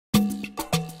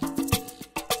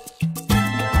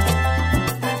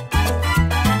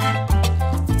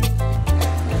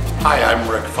Hi, I'm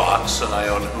Rick Fox and I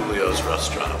own Julio's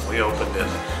restaurant. We opened in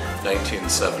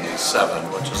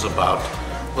 1977, which is about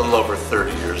a little over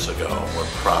 30 years ago. We're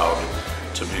proud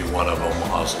to be one of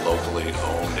Omaha's locally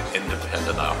owned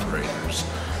independent operators.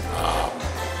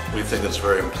 We think it's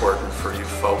very important for you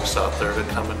folks out there to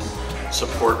come and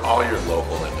support all your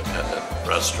local independent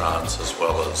restaurants as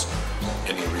well as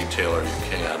any retailer you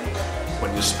can.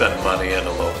 When you spend money in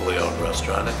a locally owned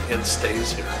restaurant, it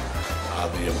stays here.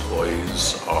 The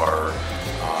employees are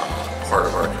part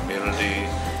of our community,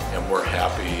 and we're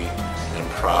happy and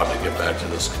proud to give back to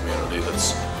this community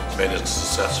that's made it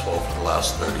successful for the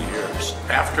last 30 years.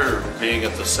 After being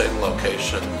at the same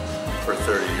location for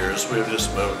 30 years, we've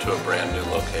just moved to a brand new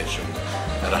location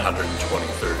at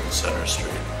 123rd and Center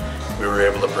Street. We were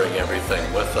able to bring everything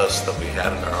with us that we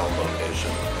had in our own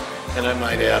location. And I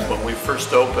might add, when we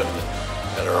first opened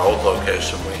at our old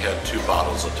location, we had 2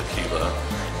 bottles of tequila,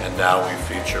 and now we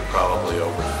feature probably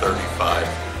over 35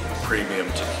 premium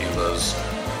tequilas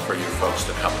for you folks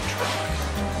to come and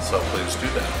try. So please do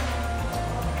that.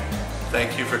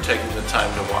 Thank you for taking the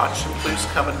time to watch, and please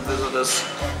come and visit us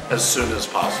as soon as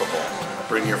possible.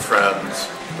 Bring your friends,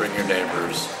 bring your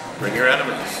neighbors, bring your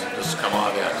enemies. Just come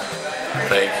on in.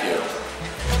 Thank you.